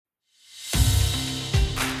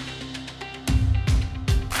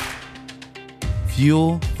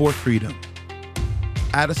Fuel for freedom.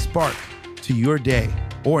 Add a spark to your day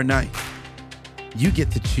or night. You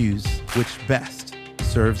get to choose which best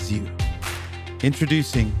serves you.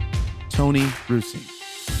 Introducing Tony Russing.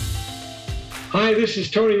 Hi, this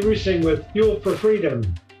is Tony Russing with Fuel for Freedom.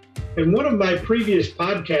 In one of my previous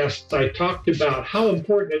podcasts, I talked about how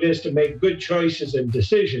important it is to make good choices and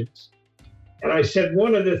decisions. And I said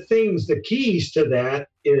one of the things, the keys to that,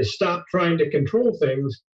 is stop trying to control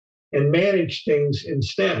things and manage things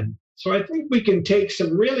instead. So I think we can take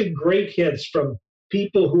some really great hints from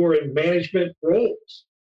people who are in management roles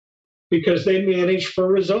because they manage for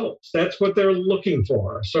results. That's what they're looking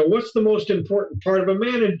for. So what's the most important part of a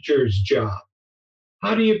manager's job?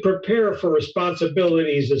 How do you prepare for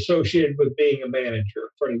responsibilities associated with being a manager,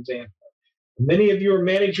 for example? Many of you are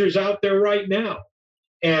managers out there right now,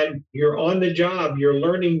 and you're on the job. You're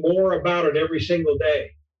learning more about it every single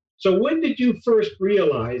day. So when did you first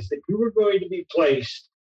realize that you were going to be placed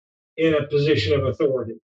in a position of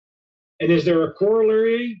authority? And is there a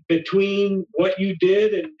corollary between what you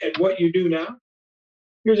did and what you do now?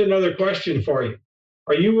 Here's another question for you.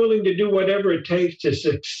 Are you willing to do whatever it takes to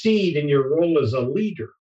succeed in your role as a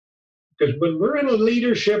leader? Because when we're in a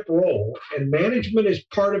leadership role, and management is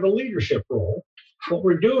part of a leadership role, what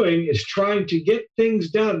we're doing is trying to get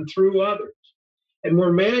things done through others. And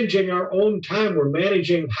we're managing our own time. We're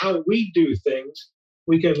managing how we do things.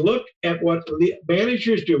 We can look at what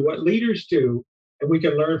managers do, what leaders do, and we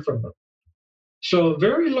can learn from them. So a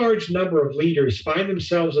very large number of leaders find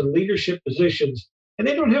themselves in leadership positions, and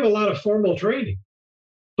they don't have a lot of formal training.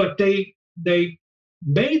 But they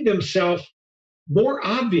made themselves more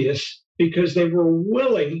obvious because they were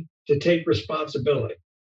willing to take responsibility.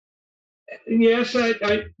 And yes,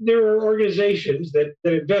 there are organizations that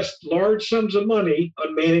invest large sums of money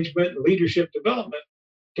on management and leadership development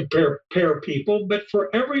to prepare people. But for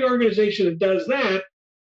every organization that does that,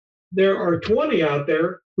 there are 20 out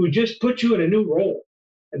there who just put you in a new role,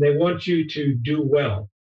 and they want you to do well.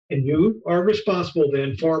 And you are responsible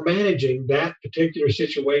then for managing that particular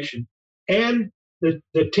situation and the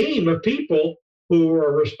team of people who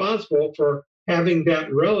are responsible for having that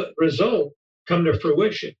result come to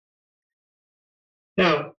fruition.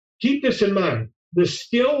 Now, keep this in mind. The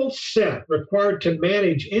skill set required to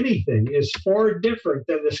manage anything is far different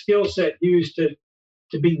than the skill set used to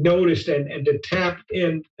be noticed and to tap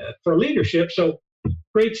in for leadership. So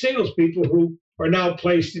great salespeople who are now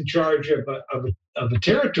placed in charge of a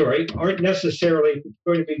territory aren't necessarily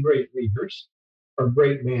going to be great leaders or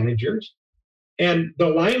great managers. And the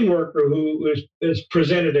line worker who is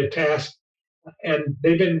presented a task and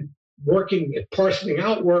they've been working at parceling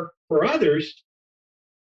out work for others,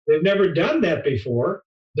 they've never done that before.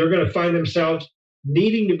 They're going to find themselves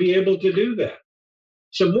needing to be able to do that.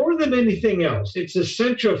 So more than anything else, it's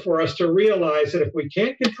essential for us to realize that if we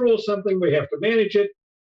can't control something, we have to manage it.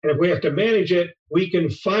 And if we have to manage it, we can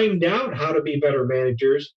find out how to be better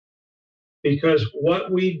managers, because what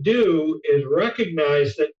we do is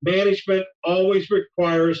recognize that management always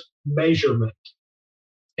requires measurement.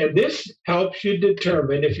 And this helps you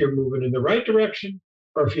determine if you're moving in the right direction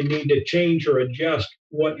or if you need to change or adjust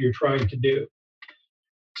what you're trying to do.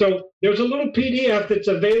 So there's a little PDF that's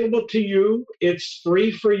available to you. It's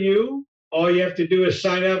free for you. All you have to do is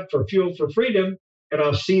sign up for Fuel for Freedom, and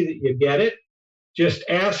I'll see that you get it. Just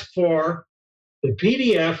ask for the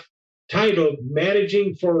PDF titled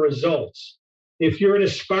Managing for Results. If you're an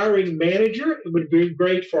aspiring manager, it would be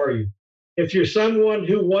great for you. If you're someone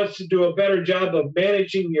who wants to do a better job of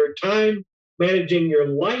managing your time, managing your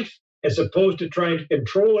life, as opposed to trying to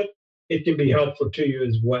control it, it can be helpful to you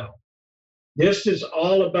as well. This is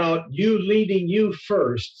all about you leading you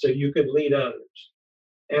first so you can lead others.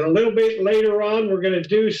 And a little bit later on, we're going to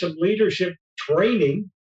do some leadership training.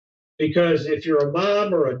 Because if you're a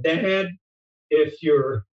mom or a dad, if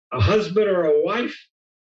you're a husband or a wife,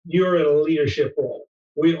 you're in a leadership role.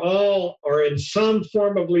 We all are in some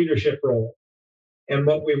form of leadership role. And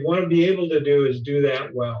what we want to be able to do is do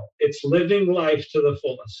that well. It's living life to the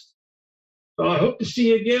fullest. So I hope to see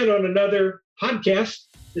you again on another podcast.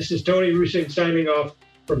 This is Tony Russing signing off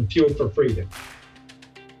from Fuel for Freedom.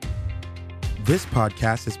 This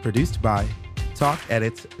podcast is produced by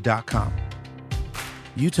TalkEdits.com.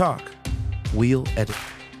 You talk, we'll edit.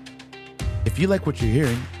 If you like what you're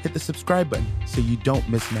hearing, hit the subscribe button so you don't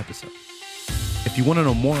miss an episode. If you want to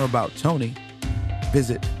know more about Tony,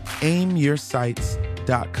 visit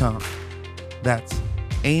aimyoursights.com. That's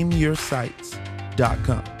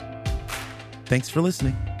aimyoursights.com. Thanks for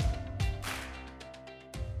listening.